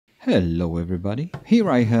Hello everybody, here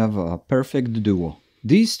I have a perfect duo.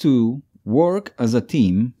 These two work as a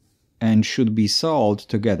team and should be sold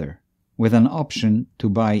together, with an option to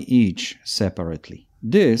buy each separately.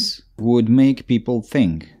 This would make people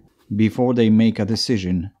think before they make a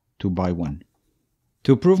decision to buy one.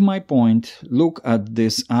 To prove my point, look at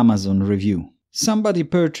this Amazon review. Somebody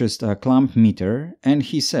purchased a clamp meter and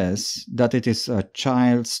he says that it is a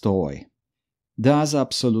child's toy. Does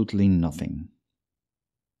absolutely nothing.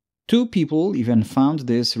 Two people even found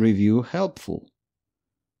this review helpful.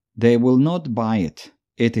 They will not buy it.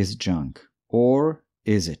 It is junk. Or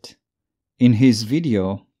is it? In his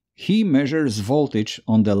video, he measures voltage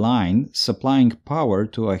on the line supplying power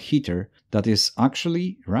to a heater that is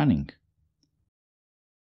actually running.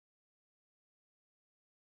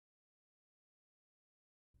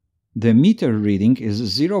 The meter reading is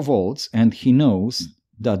 0 volts and he knows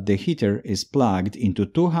that the heater is plugged into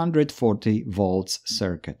 240 volts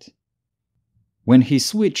circuit. When he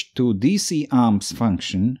switched to DC amps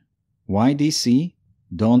function, why DC?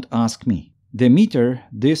 Don't ask me. The meter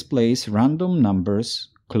displays random numbers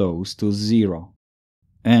close to 0.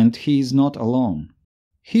 And he is not alone.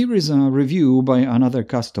 Here is a review by another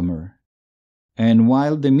customer. And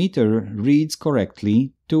while the meter reads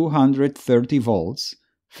correctly 230 volts,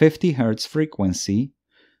 50 Hz frequency,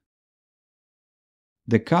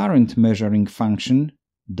 the current measuring function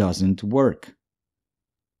doesn't work.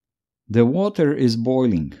 The water is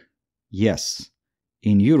boiling. Yes,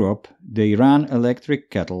 in Europe they run electric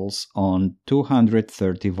kettles on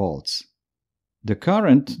 230 volts. The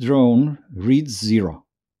current drawn reads 0.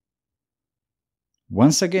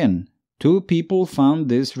 Once again, two people found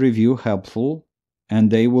this review helpful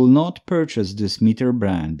and they will not purchase this meter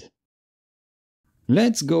brand.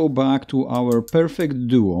 Let's go back to our perfect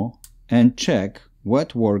duo and check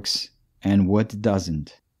what works and what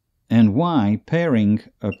doesn't, and why pairing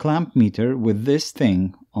a clamp meter with this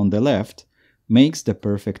thing on the left makes the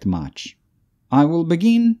perfect match. I will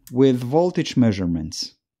begin with voltage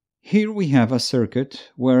measurements. Here we have a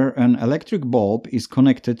circuit where an electric bulb is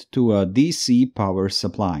connected to a DC power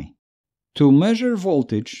supply. To measure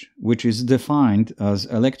voltage, which is defined as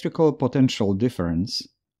electrical potential difference,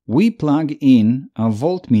 we plug in a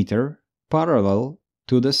voltmeter parallel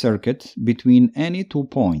to the circuit between any 2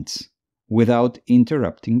 points, without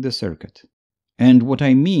interrupting the circuit. And what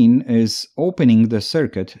I mean is opening the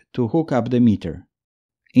circuit to hook up the meter.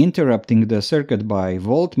 Interrupting the circuit by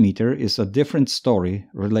voltmeter is a different story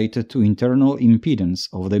related to internal impedance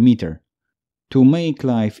of the meter. To make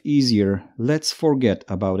life easier, let's forget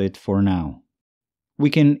about it for now. We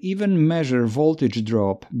can even measure voltage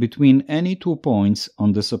drop between any 2 points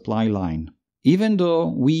on the supply line. Even though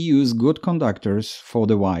we use good conductors for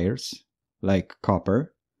the wires, like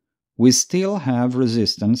copper, we still have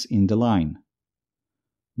resistance in the line.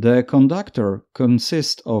 The conductor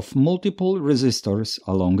consists of multiple resistors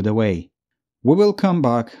along the way. We will come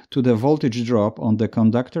back to the voltage drop on the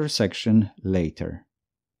conductor section later.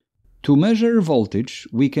 To measure voltage,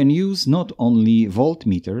 we can use not only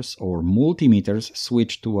voltmeters or multimeters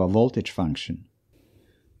switched to a voltage function,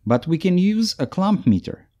 but we can use a clamp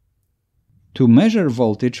meter. To measure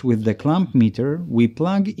voltage with the clamp meter, we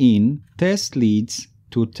plug in test leads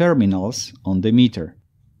to terminals on the meter.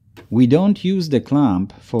 We don't use the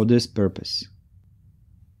clamp for this purpose.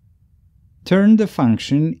 Turn the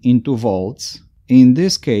function into volts, in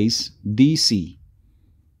this case DC.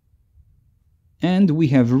 And we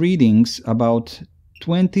have readings about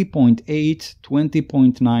 20.8,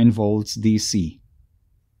 20.9 volts DC.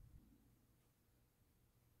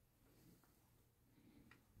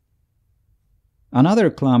 Another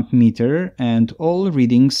clamp meter and all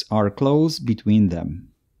readings are close between them.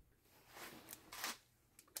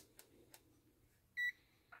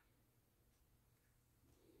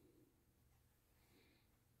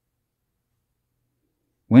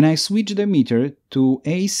 When I switch the meter to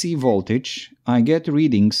AC voltage, I get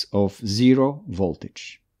readings of 0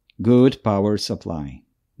 voltage. Good power supply.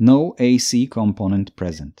 No AC component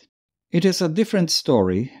present. It is a different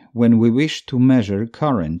story when we wish to measure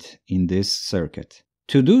current in this circuit.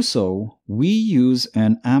 To do so, we use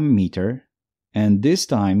an ammeter, and this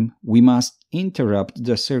time we must interrupt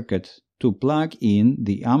the circuit to plug in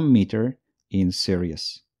the ammeter in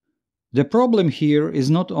series. The problem here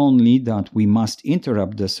is not only that we must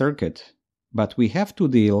interrupt the circuit, but we have to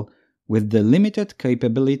deal with the limited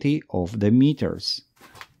capability of the meters.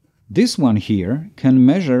 This one here can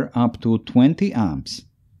measure up to 20 amps,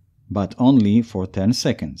 but only for 10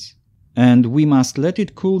 seconds. And we must let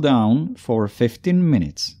it cool down for 15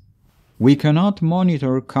 minutes. We cannot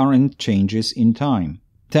monitor current changes in time,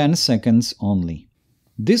 10 seconds only.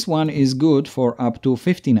 This one is good for up to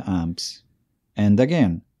 15 amps. And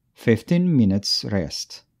again, 15 minutes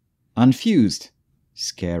rest. Unfused.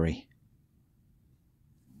 Scary.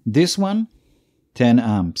 This one, 10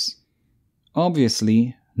 amps.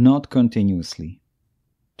 Obviously, not continuously.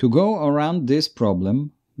 To go around this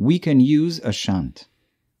problem, we can use a shunt.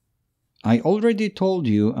 I already told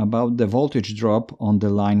you about the voltage drop on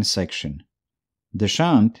the line section. The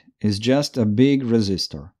shunt is just a big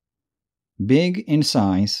resistor. Big in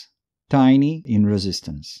size, tiny in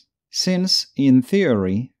resistance. Since, in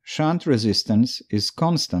theory, shunt resistance is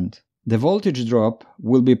constant, the voltage drop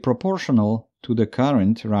will be proportional to the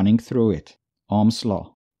current running through it. Ohm's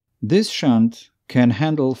law. This shunt can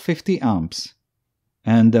handle 50 amps,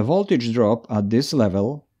 and the voltage drop at this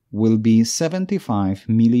level will be 75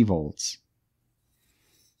 millivolts.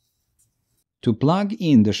 To plug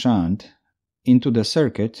in the shunt into the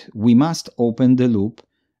circuit, we must open the loop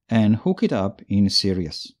and hook it up in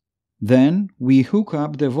series. Then we hook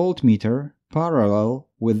up the voltmeter parallel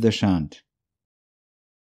with the shunt.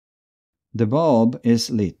 The bulb is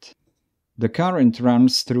lit. The current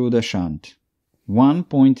runs through the shunt,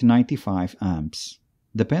 1.95 amps.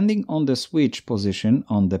 Depending on the switch position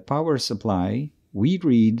on the power supply, we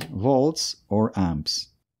read volts or amps.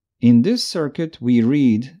 In this circuit we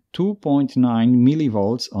read 2.9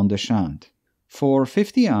 millivolts on the shunt. For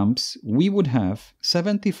 50 amps we would have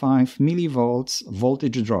 75 millivolts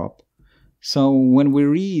voltage drop, so when we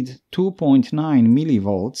read 2.9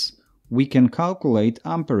 millivolts, we can calculate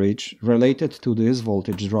amperage related to this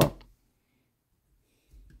voltage drop.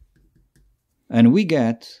 And we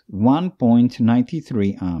get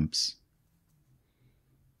 1.93 amps.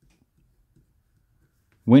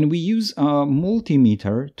 When we use a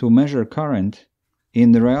multimeter to measure current,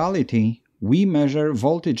 in reality we measure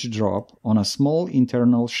voltage drop on a small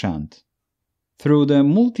internal shunt. Through the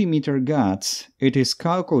multimeter guts, it is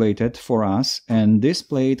calculated for us and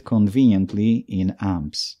displayed conveniently in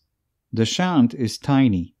amps. The shunt is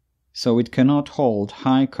tiny, so it cannot hold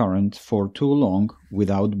high current for too long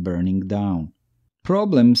without burning down.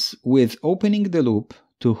 Problems with opening the loop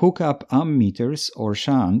to hook up ammeters or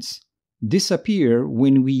shunts disappear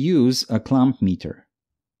when we use a clamp meter.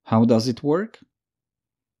 How does it work?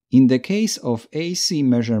 In the case of AC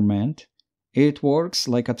measurement, it works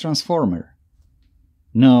like a transformer.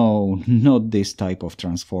 No, not this type of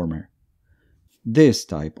transformer. This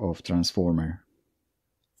type of transformer.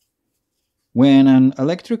 When an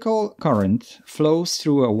electrical current flows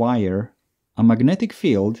through a wire, a magnetic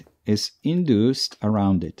field is induced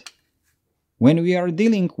around it. When we are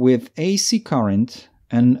dealing with AC current,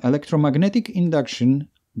 an electromagnetic induction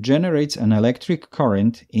generates an electric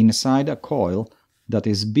current inside a coil that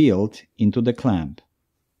is built into the clamp.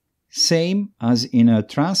 Same as in a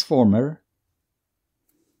transformer,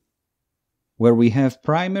 where we have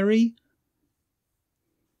primary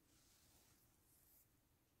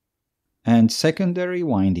and secondary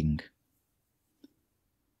winding.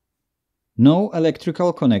 No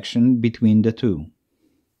electrical connection between the two.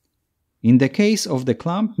 In the case of the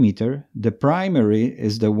clamp meter, the primary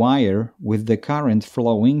is the wire with the current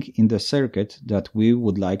flowing in the circuit that we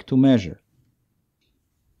would like to measure.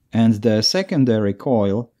 And the secondary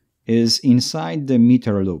coil is inside the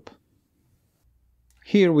meter loop.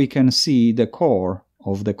 Here we can see the core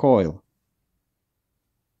of the coil.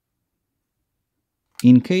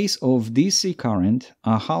 In case of DC current,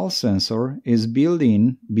 a Hall sensor is built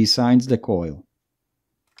in besides the coil.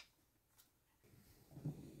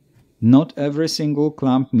 Not every single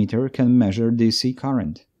clamp meter can measure DC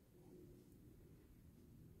current.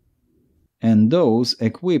 And those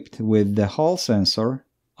equipped with the Hall sensor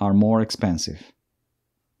are more expensive.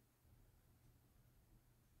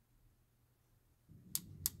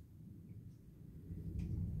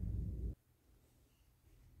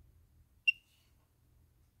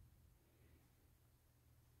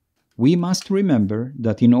 We must remember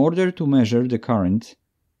that in order to measure the current,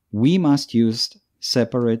 we must use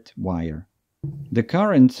separate wire. The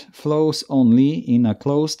current flows only in a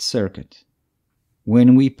closed circuit.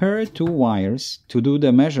 When we pair two wires to do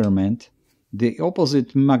the measurement, the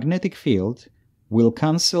opposite magnetic field will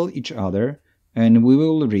cancel each other and we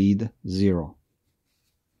will read 0.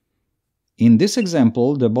 In this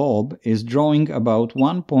example, the bulb is drawing about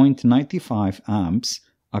 1.95 amps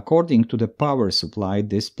according to the power supply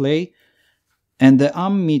display and the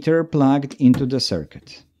ammeter plugged into the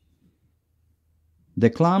circuit. The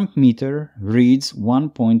clamp meter reads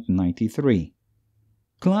 1.93.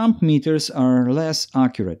 Clamp meters are less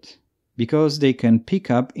accurate because they can pick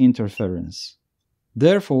up interference.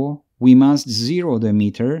 Therefore, we must zero the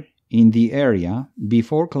meter in the area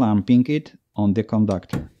before clamping it on the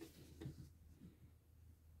conductor.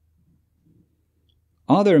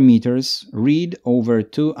 Other meters read over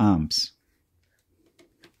 2 amps.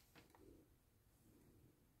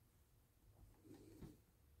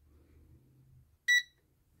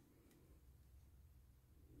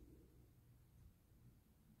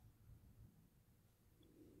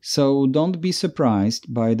 So don't be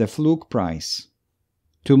surprised by the fluke price.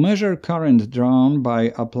 To measure current drawn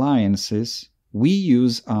by appliances, we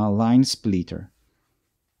use a line splitter.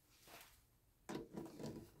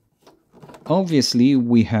 Obviously,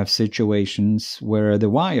 we have situations where the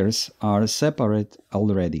wires are separate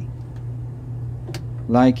already,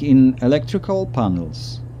 like in electrical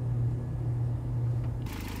panels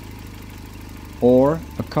or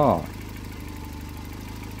a car,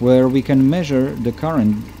 where we can measure the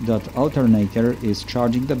current that alternator is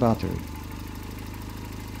charging the battery,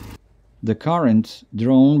 the current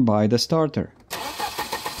drawn by the starter,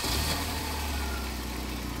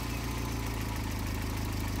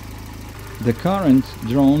 the current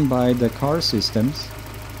drawn by the car systems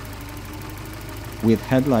with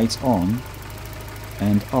headlights on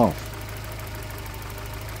and off,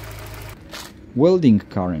 welding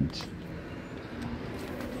current,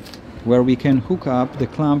 where we can hook up the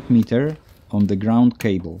clamp meter on the ground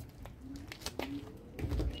cable.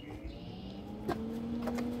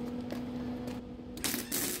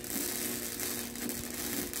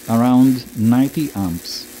 Around 90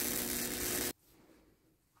 amps.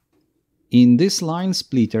 In this line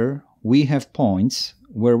splitter, we have points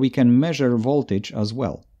where we can measure voltage as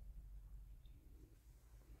well.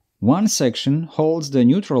 One section holds the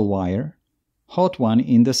neutral wire, hot one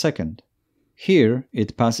in the second. Here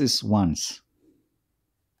it passes once.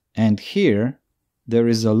 And here there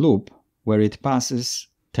is a loop where it passes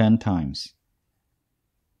 10 times.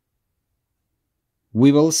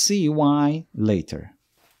 We will see why later.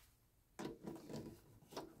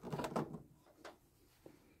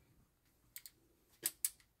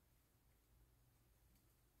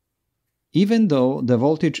 Even though the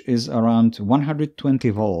voltage is around 120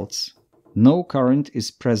 volts, no current is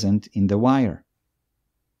present in the wire.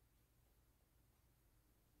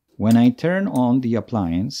 When I turn on the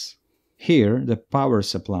appliance, here the power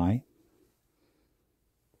supply,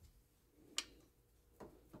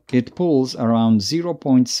 it pulls around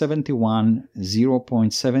 0.71,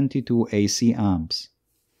 0.72 AC amps.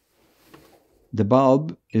 The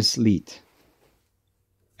bulb is lit,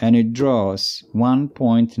 and it draws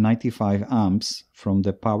 1.95 amps from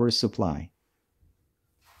the power supply.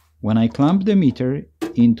 When I clamp the meter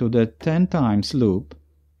into the 10 times loop,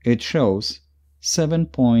 it shows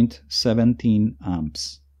 7.17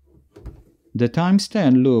 amps. The times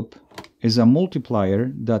 10 loop is a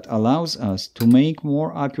multiplier that allows us to make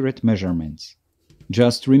more accurate measurements.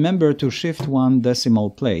 Just remember to shift one decimal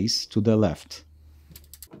place to the left.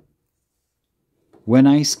 When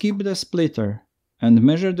I skip the splitter and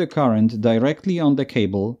measure the current directly on the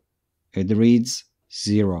cable, it reads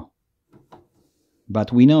 0.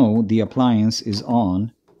 But we know the appliance is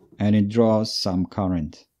on and it draws some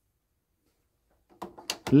current.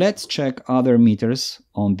 Let's check other meters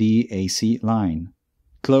on the AC line.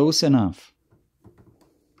 Close enough.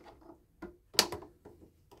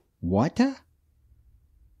 What?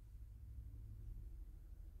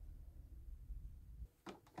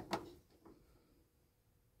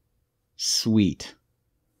 Sweet.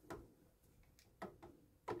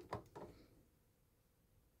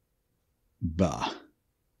 Bah.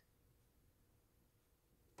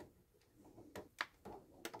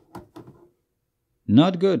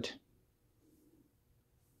 Not good.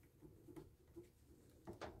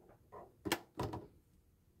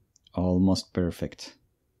 Almost perfect.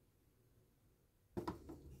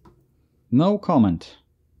 No comment,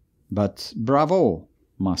 but bravo,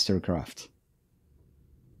 Mastercraft.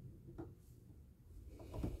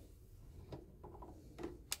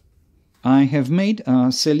 I have made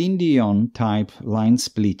a Celine Dion type line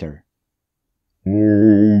splitter.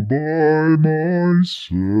 All by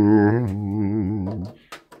myself.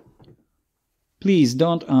 Please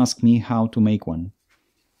don't ask me how to make one.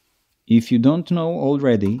 If you don't know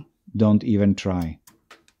already, don't even try.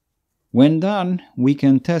 When done, we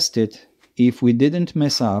can test it if we didn't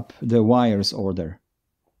mess up the wires order.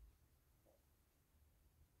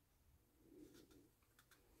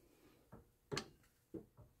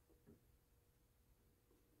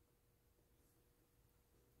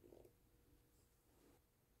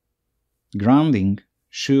 Grounding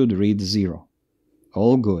should read 0.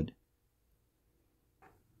 All good.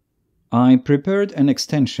 I prepared an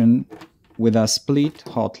extension with a split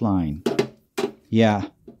hot line. Yeah,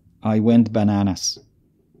 I went bananas.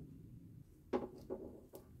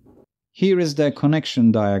 Here is the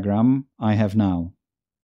connection diagram I have now.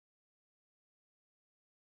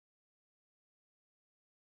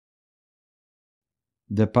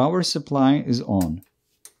 The power supply is on.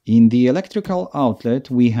 In the electrical outlet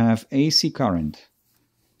we have AC current,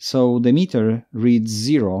 so the meter reads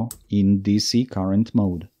 0 in DC current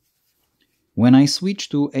mode. When I switch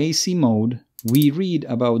to AC mode, we read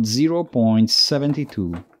about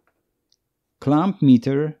 0.72. Clamp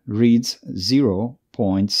meter reads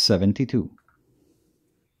 0.72.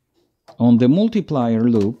 On the multiplier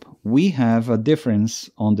loop, we have a difference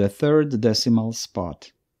on the third decimal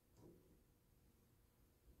spot.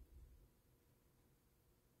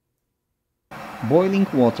 Boiling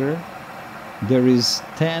water, there is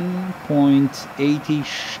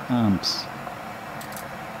 10.80 amps.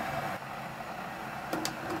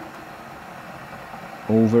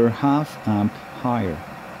 Over half amp higher.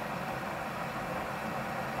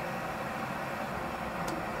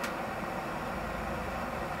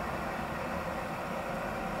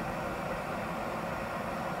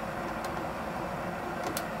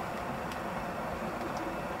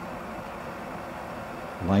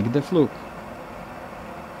 Like the fluke.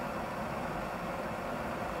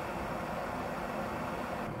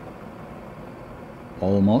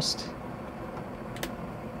 Almost.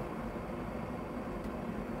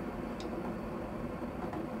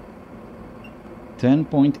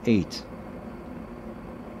 $10.8.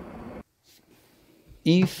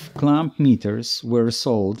 If clamp meters were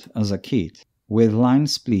sold as a kit with line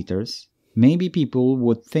splitters, maybe people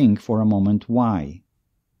would think for a moment why,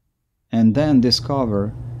 and then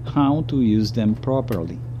discover how to use them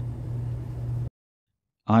properly.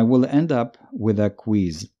 I will end up with a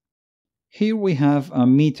quiz. Here we have a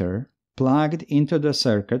meter plugged into the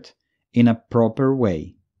circuit in a proper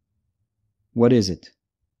way. What is it?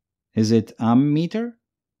 Is it ammeter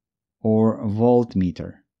or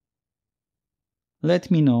voltmeter? Let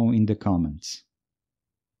me know in the comments.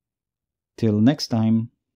 Till next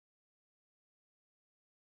time.